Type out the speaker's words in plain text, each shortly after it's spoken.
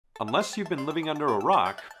Unless you've been living under a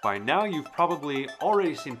rock, by now you've probably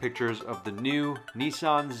already seen pictures of the new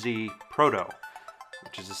Nissan Z Proto,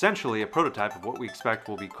 which is essentially a prototype of what we expect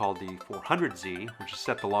will be called the 400Z, which is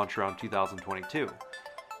set to launch around 2022.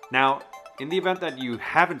 Now, in the event that you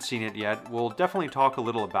haven't seen it yet, we'll definitely talk a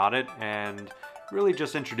little about it and really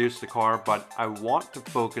just introduce the car, but I want to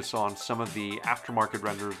focus on some of the aftermarket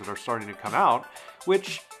renders that are starting to come out,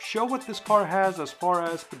 which show what this car has as far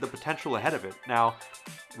as the potential ahead of it. Now,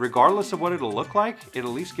 regardless of what it'll look like, it at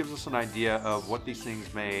least gives us an idea of what these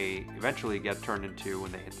things may eventually get turned into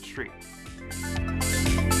when they hit the street.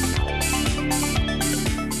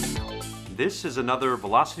 This is another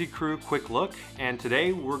Velocity Crew quick look, and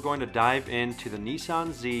today we're going to dive into the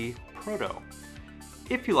Nissan Z Proto.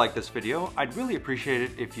 If you like this video, I'd really appreciate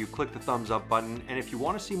it if you click the thumbs up button, and if you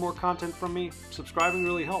want to see more content from me, subscribing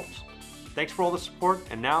really helps. Thanks for all the support,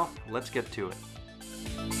 and now let's get to it.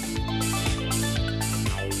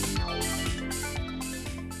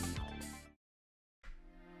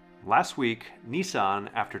 Last week, Nissan,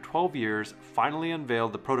 after 12 years, finally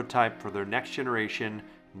unveiled the prototype for their next generation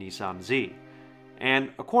Nissan Z.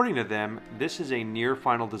 And according to them, this is a near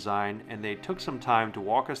final design, and they took some time to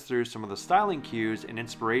walk us through some of the styling cues and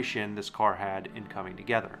inspiration this car had in coming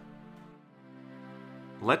together.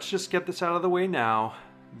 Let's just get this out of the way now.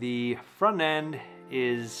 The front end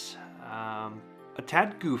is a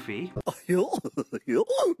tad goofy.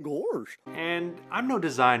 And I'm no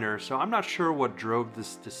designer, so I'm not sure what drove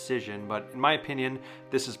this decision, but in my opinion,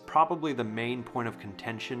 this is probably the main point of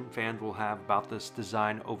contention fans will have about this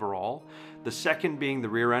design overall. The second being the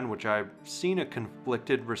rear end, which I've seen a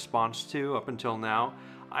conflicted response to up until now.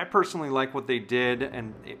 I personally like what they did,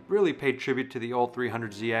 and it really paid tribute to the old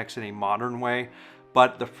 300ZX in a modern way.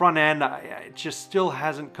 But the front end, it just still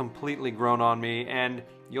hasn't completely grown on me, and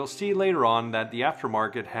you'll see later on that the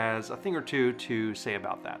aftermarket has a thing or two to say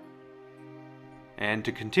about that. And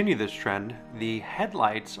to continue this trend, the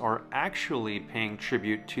headlights are actually paying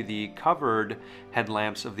tribute to the covered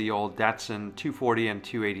headlamps of the old Datsun 240 and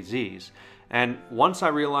 280Zs. And once I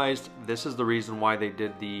realized this is the reason why they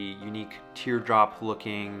did the unique teardrop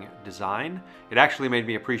looking design, it actually made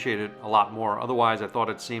me appreciate it a lot more. Otherwise, I thought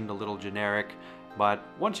it seemed a little generic. But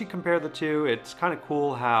once you compare the two, it's kind of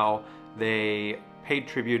cool how they paid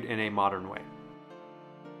tribute in a modern way.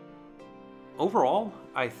 Overall,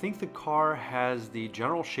 I think the car has the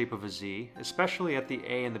general shape of a Z, especially at the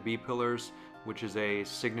A and the B pillars, which is a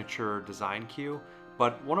signature design cue.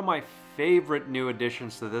 But one of my favorite new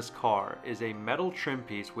additions to this car is a metal trim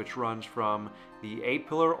piece which runs from the A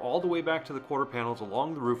pillar all the way back to the quarter panels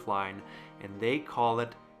along the roofline, and they call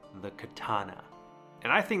it the Katana.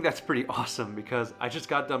 And I think that's pretty awesome because I just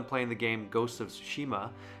got done playing the game Ghost of Tsushima,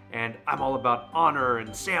 and I'm all about honor and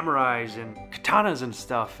samurais and katanas and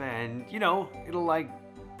stuff, and you know, it'll like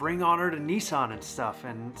bring honor to Nissan and stuff,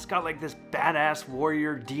 and it's got like this badass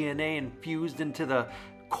warrior DNA infused into the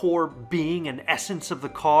core being and essence of the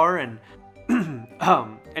car, and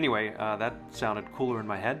anyway, that sounded cooler in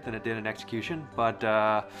my head than it did in execution, but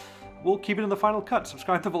we'll keep it in the final cut.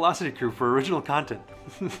 Subscribe to Velocity Crew for original content.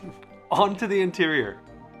 On to the interior.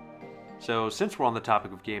 So since we're on the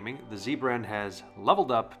topic of gaming, the Z brand has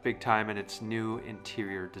leveled up big time in its new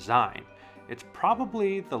interior design. It's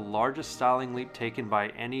probably the largest styling leap taken by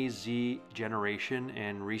any Z generation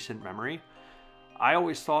in recent memory. I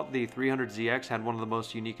always thought the 300ZX had one of the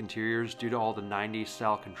most unique interiors due to all the 90s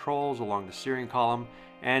style controls along the steering column,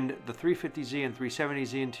 and the 350Z and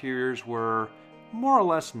 370Z interiors were more or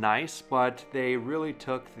less nice, but they really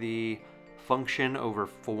took the function over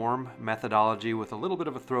form methodology with a little bit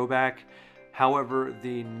of a throwback. However,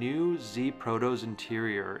 the new Z Proto's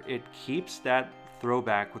interior, it keeps that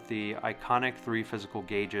throwback with the iconic 3 physical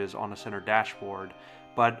gauges on a center dashboard,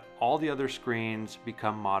 but all the other screens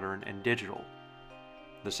become modern and digital.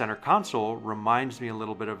 The center console reminds me a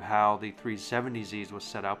little bit of how the 370Zs was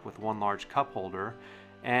set up with one large cup holder,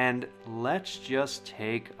 and let's just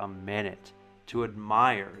take a minute to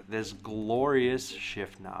admire this glorious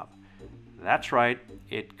shift knob. That's right,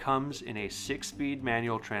 it comes in a 6-speed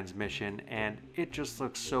manual transmission, and it just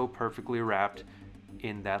looks so perfectly wrapped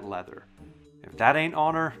in that leather. If that ain't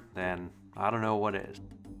honor, then I don't know what is.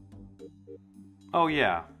 Oh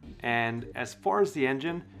yeah, and as far as the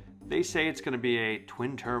engine, they say it's going to be a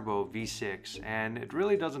twin-turbo V6, and it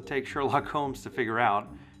really doesn't take Sherlock Holmes to figure out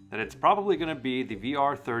that it's probably going to be the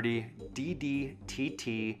VR30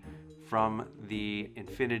 DDTT from the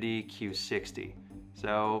Infiniti Q60.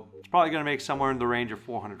 So it's probably going to make somewhere in the range of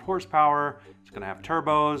 400 horsepower, it's going to have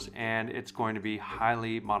turbos, and it's going to be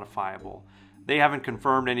highly modifiable. They haven't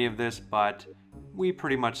confirmed any of this, but we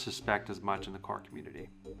pretty much suspect as much in the car community.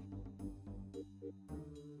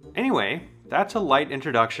 Anyway, that's a light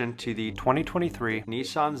introduction to the 2023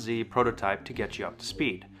 Nissan Z Prototype to get you up to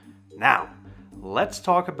speed. Now, let's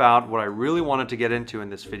talk about what I really wanted to get into in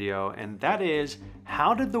this video, and that is,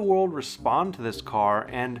 how did the world respond to this car?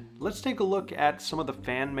 And let's take a look at some of the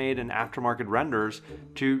fan-made and aftermarket renders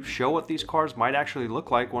to show what these cars might actually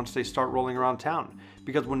look like once they start rolling around town.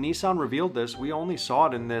 Because when Nissan revealed this, we only saw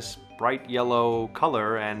it in this bright yellow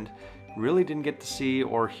color and really didn't get to see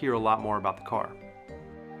or hear a lot more about the car.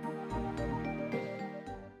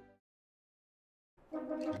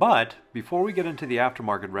 But before we get into the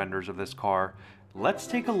aftermarket renders of this car, let's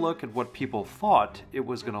take a look at what people thought it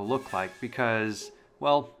was going to look like, because,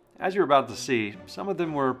 well, as you're about to see, some of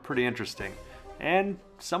them were pretty interesting, and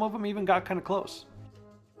some of them even got kind of close.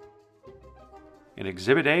 In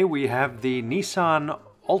Exhibit A, we have the Nissan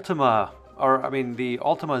Altima, the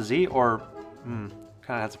Altima Z, or, kind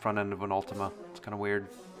of has the front end of an Altima. It's kind of weird.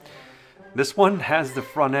 This one has the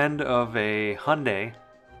front end of a Hyundai.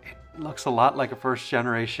 It looks a lot like a first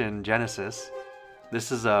generation Genesis. This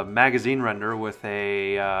is a magazine render with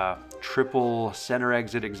a triple center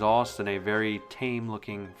exit exhaust and a very tame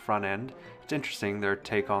looking front end. It's interesting, their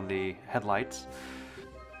take on the headlights.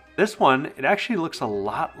 This one, it actually looks a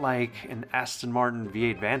lot like an Aston Martin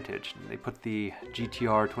V8 Vantage. They put the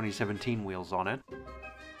GTR 2017 wheels on it.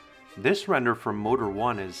 This render from Motor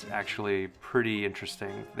 1 is actually pretty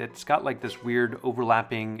interesting. It's got like this weird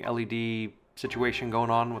overlapping LED situation going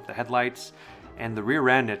on with the headlights, and the rear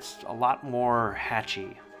end, it's a lot more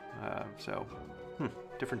hatchy.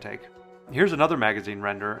 Different take. Here's another magazine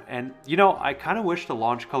render, and you know, I kind of wish the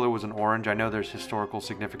launch color was an orange. I know there's historical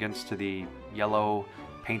significance to the yellow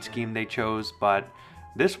paint scheme they chose, but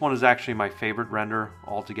this one is actually my favorite render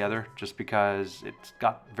altogether, just because it's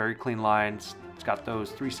got very clean lines. It's got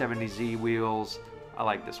those 370Z wheels. I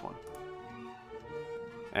like this one.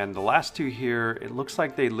 And the last two here, it looks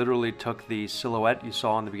like they literally took the silhouette you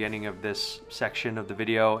saw in the beginning of this section of the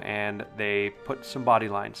video and they put some body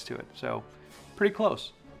lines to it. So pretty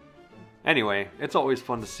close. Anyway, it's always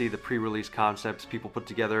fun to see the pre-release concepts people put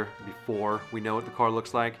together before we know what the car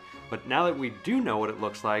looks like. But now that we do know what it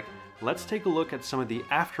looks like, let's take a look at some of the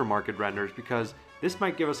aftermarket renders, because this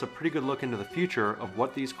might give us a pretty good look into the future of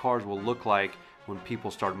what these cars will look like when people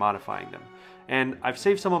start modifying them. And I've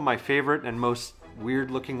saved some of my favorite and most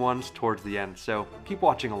weird looking ones towards the end, so keep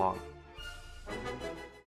watching along.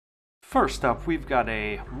 First up, we've got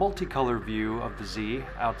a multicolor view of the Z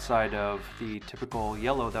outside of the typical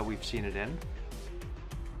yellow that we've seen it in.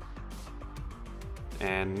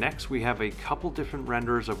 And next we have a couple different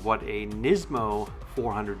renders of what a Nismo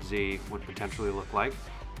 400Z would potentially look like.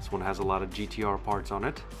 This one has a lot of GTR parts on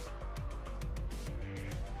it.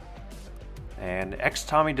 And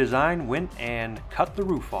ex-Tommy Design went and cut the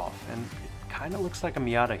roof off, and it kind of looks like a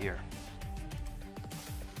Miata here.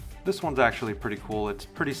 This one's actually pretty cool. It's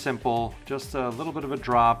pretty simple, just a little bit of a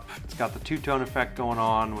drop. It's got the two-tone effect going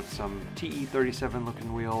on with some TE37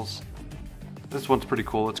 looking wheels. This one's pretty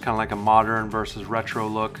cool. It's kind of like a modern versus retro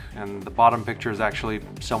look, and the bottom picture is actually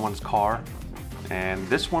someone's car. And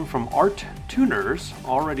this one from Art Tuners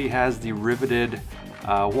already has the riveted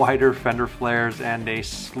wider fender flares and a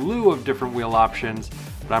slew of different wheel options,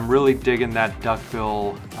 but I'm really digging that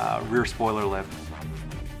duckbill rear spoiler lip.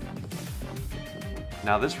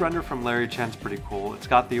 Now this render from Larry Chen's pretty cool. It's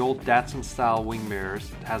got the old Datsun style wing mirrors.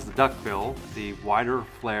 It has the duckbill, the wider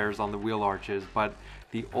flares on the wheel arches, but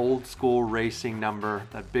the old school racing number,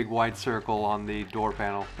 that big white circle on the door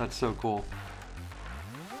panel. That's so cool.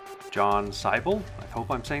 John Seibel, I hope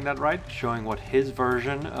I'm saying that right, showing what his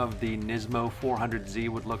version of the Nismo 400Z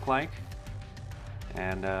would look like.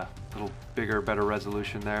 And a little bigger, better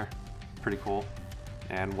resolution there. Pretty cool.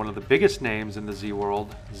 And one of the biggest names in the Z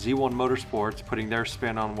world, Z1 Motorsports, putting their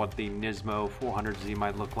spin on what the Nismo 400Z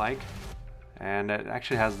might look like. And it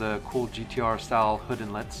actually has the cool GTR style hood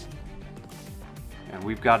inlets. And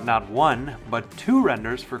we've got not one, but two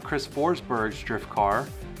renders for Chris Forsberg's drift car.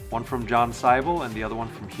 One from John Seibel and the other one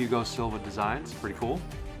from Hugo Silva Designs. Pretty cool.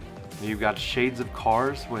 And you've got shades of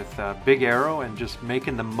cars with big aero and just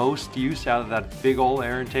making the most use out of that big old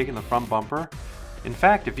air intake in the front bumper. In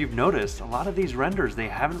fact, if you've noticed, a lot of these renders, they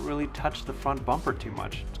haven't really touched the front bumper too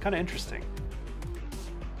much. It's kind of interesting.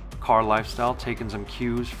 Car Lifestyle taking some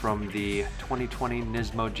cues from the 2020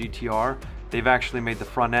 Nismo GTR. They've actually made the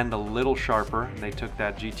front end a little sharper, and they took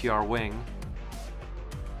that GTR wing.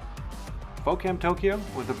 Focam Tokyo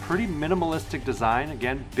with a pretty minimalistic design.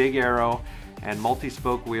 Again, big aero and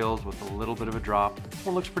multi-spoke wheels with a little bit of a drop. This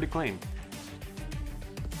one looks pretty clean.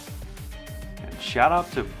 And shout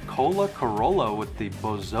out to Cola Corolla with the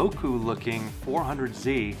Bozoku looking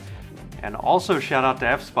 400Z. And also shout out to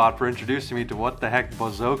F-Spot for introducing me to what the heck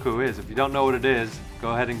Bozoku is. If you don't know what it is,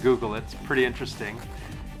 go ahead and Google it. It's pretty interesting.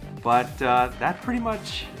 But that pretty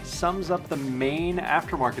much sums up the main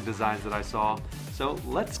aftermarket designs that I saw. So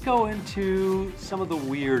let's go into some of the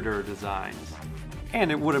weirder designs.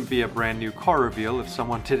 And it wouldn't be a brand new car reveal if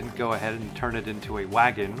someone didn't go ahead and turn it into a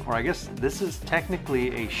wagon, or I guess this is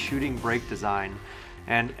technically a shooting brake design.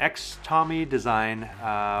 And X-Tommy Design,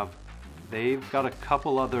 they've got a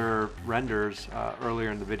couple other renders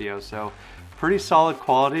earlier in the video, so pretty solid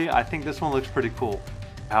quality. I think this one looks pretty cool.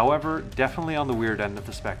 However, definitely on the weird end of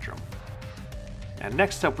the spectrum. And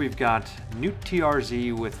next up we've got Newt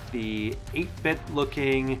TRZ with the 8-bit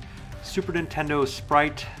looking Super Nintendo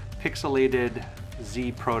sprite pixelated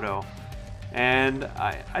Z Proto. And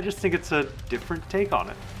I just think it's a different take on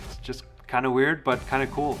it. It's just kind of weird, but kind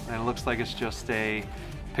of cool. And it looks like it's just a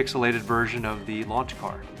pixelated version of the launch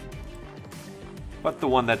car. But the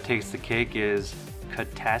one that takes the cake is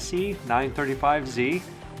Katasi 935Z.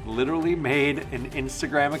 Literally made an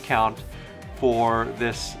Instagram account for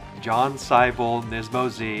this John Seibel Nismo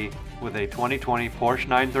Z with a 2020 Porsche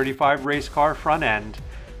 935 race car front end,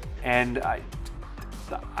 and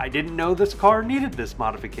I didn't know this car needed this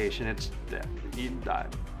modification.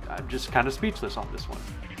 I'm just kind of speechless on this one.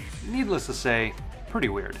 Needless to say, pretty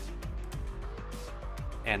weird.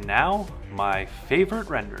 And now, my favorite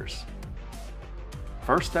renders.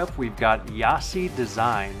 First up, we've got Yasi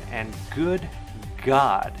Design, and good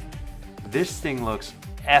God, this thing looks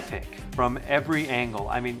epic from every angle.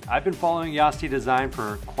 I mean, I've been following Yasi Design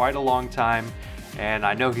for quite a long time, and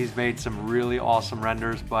I know he's made some really awesome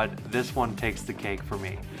renders, but this one takes the cake for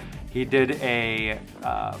me. He did a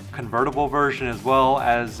convertible version as well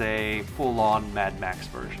as a full-on Mad Max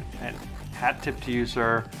version. And hat tip to you,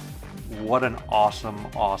 sir. What an awesome,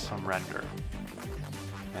 awesome render.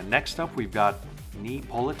 And next up, we've got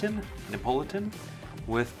Neapolitan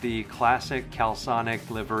with the classic Calsonic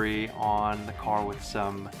livery on the car with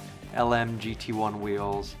some LM GT1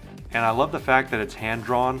 wheels. And I love the fact that it's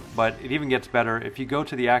hand-drawn, but it even gets better. If you go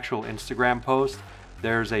to the actual Instagram post,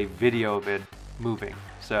 there's a video of it moving.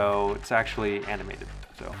 So it's actually animated,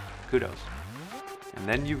 so kudos. And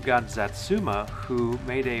then you've got Zatsuma, who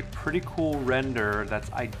made a pretty cool render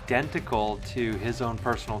that's identical to his own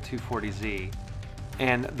personal 240Z.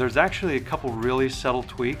 And there's actually a couple really subtle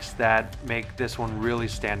tweaks that make this one really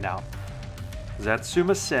stand out.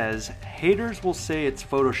 Zatsuma says, haters will say it's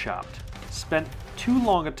photoshopped. Spent too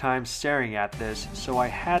long a time staring at this, so I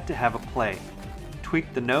had to have a play.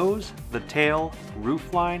 Tweaked the nose, the tail,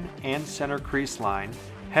 roofline, and center crease line,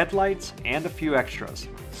 headlights, and a few extras.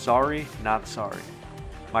 Sorry, not sorry.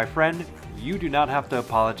 My friend, you do not have to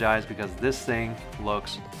apologize because this thing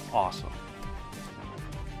looks awesome.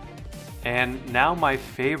 And now my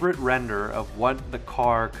favorite render of what the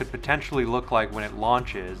car could potentially look like when it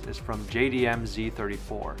launches is from JDM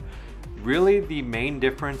Z34. Really, the main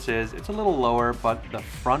difference is it's a little lower, but the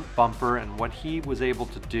front bumper and what he was able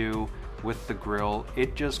to do with the grille,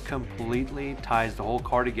 it just completely ties the whole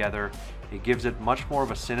car together. It gives it much more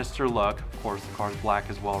of a sinister look. Of course, the car's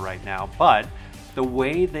black as well right now, but the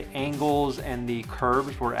way the angles and the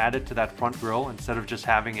curves were added to that front grille instead of just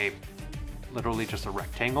having literally just a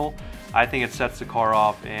rectangle, I think it sets the car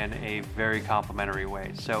off in a very complimentary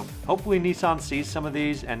way. So hopefully Nissan sees some of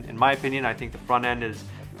these, and in my opinion, I think the front end is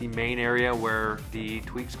the main area where the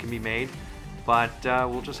tweaks can be made, but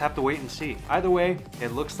we'll just have to wait and see. Either way,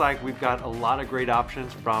 it looks like we've got a lot of great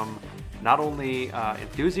options from not only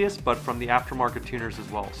enthusiasts, but from the aftermarket tuners as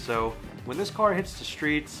well. So when this car hits the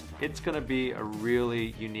streets, it's gonna be a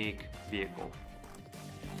really unique vehicle.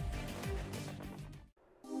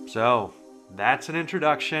 So that's an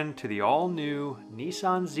introduction to the all-new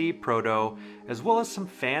Nissan Z Proto, as well as some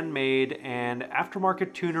fan-made and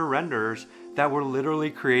aftermarket tuner renders that were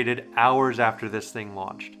literally created hours after this thing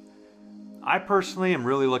launched. I personally am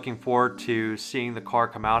really looking forward to seeing the car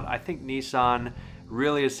come out. I think Nissan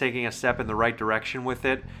really is taking a step in the right direction with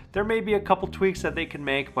it. There may be a couple tweaks that they can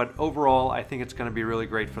make, but overall I think it's going to be really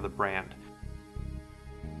great for the brand.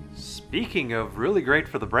 Speaking of really great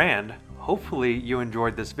for the brand, hopefully you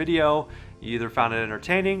enjoyed this video. You either found it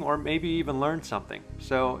entertaining or maybe even learned something.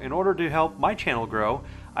 So in order to help my channel grow,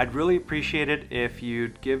 I'd really appreciate it if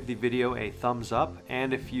you'd give the video a thumbs up,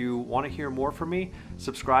 and if you want to hear more from me,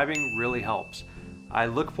 subscribing really helps. I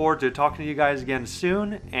look forward to talking to you guys again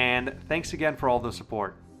soon, and thanks again for all the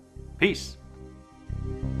support. Peace!